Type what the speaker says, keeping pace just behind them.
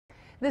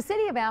The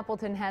city of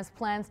Appleton has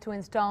plans to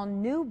install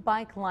new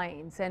bike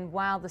lanes, and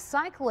while the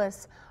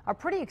cyclists are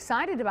pretty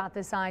excited about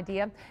this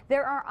idea,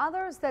 there are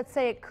others that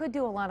say it could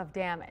do a lot of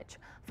damage.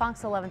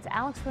 Fox 11's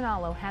Alex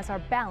Rinaldo has our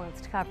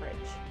balanced coverage.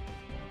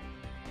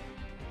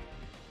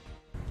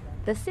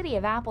 The city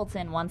of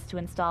Appleton wants to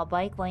install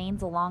bike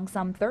lanes along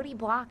some 30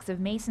 blocks of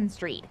Mason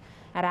Street.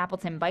 At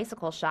Appleton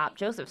Bicycle Shop,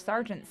 Joseph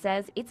Sargent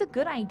says it's a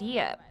good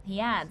idea.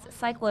 He adds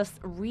cyclists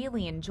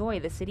really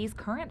enjoy the city's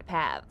current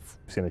paths.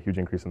 We've seen a huge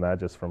increase in that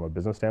just from a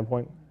business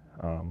standpoint.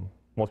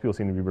 Most people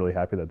seem to be really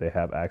happy that they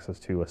have access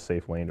to a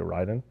safe lane to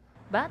ride in.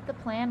 But the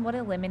plan would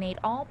eliminate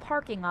all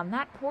parking on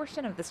that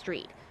portion of the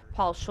street.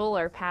 Paul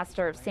Schuler,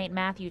 pastor of St.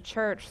 Matthew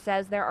Church,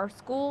 says there are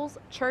schools,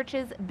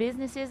 churches,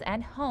 businesses,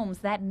 and homes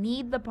that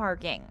need the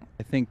parking.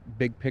 I think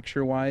big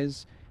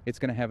picture-wise, it's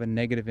going to have a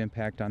negative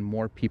impact on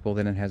more people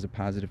than it has a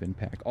positive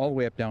impact, all the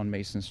way up down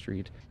Mason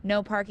Street.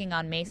 No parking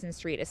on Mason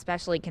Street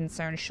especially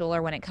concerns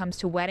Schuler when it comes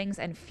to weddings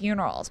and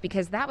funerals,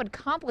 because that would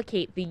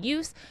complicate the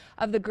use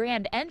of the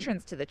grand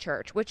entrance to the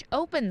church, which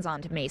opens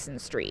onto Mason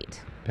Street.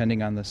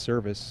 Depending on the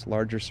service,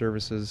 larger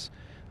services,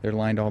 they're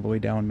lined all the way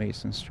down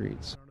Mason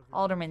Streets.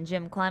 Alderman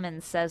Jim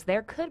Clemens says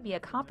there could be a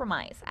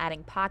compromise,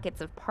 adding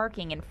pockets of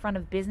parking in front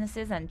of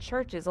businesses and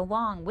churches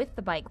along with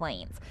the bike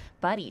lanes.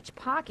 But each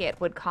pocket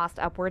would cost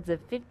upwards of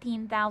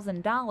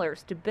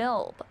 $15,000 to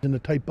build. In a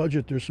tight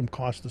budget, there's some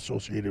cost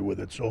associated with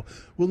it, so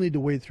we'll need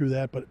to wade through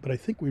that, but I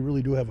think we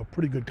really do have a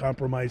pretty good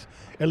compromise,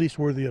 at least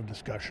worthy of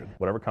discussion.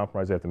 Whatever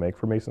compromise they have to make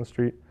for Mason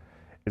Street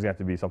is going to have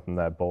to be something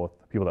that both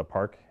people that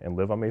park and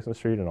live on Mason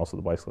Street and also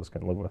the bicyclists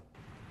can live with.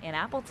 In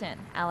Appleton,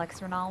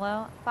 Alex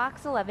Rinaldo,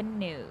 Fox 11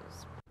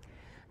 News.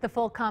 The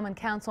full Common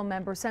Council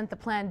member sent the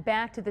plan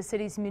back to the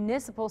city's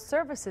Municipal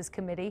Services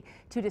Committee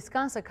to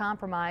discuss a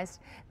compromise.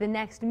 The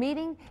next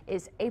meeting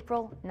is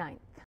April 9th.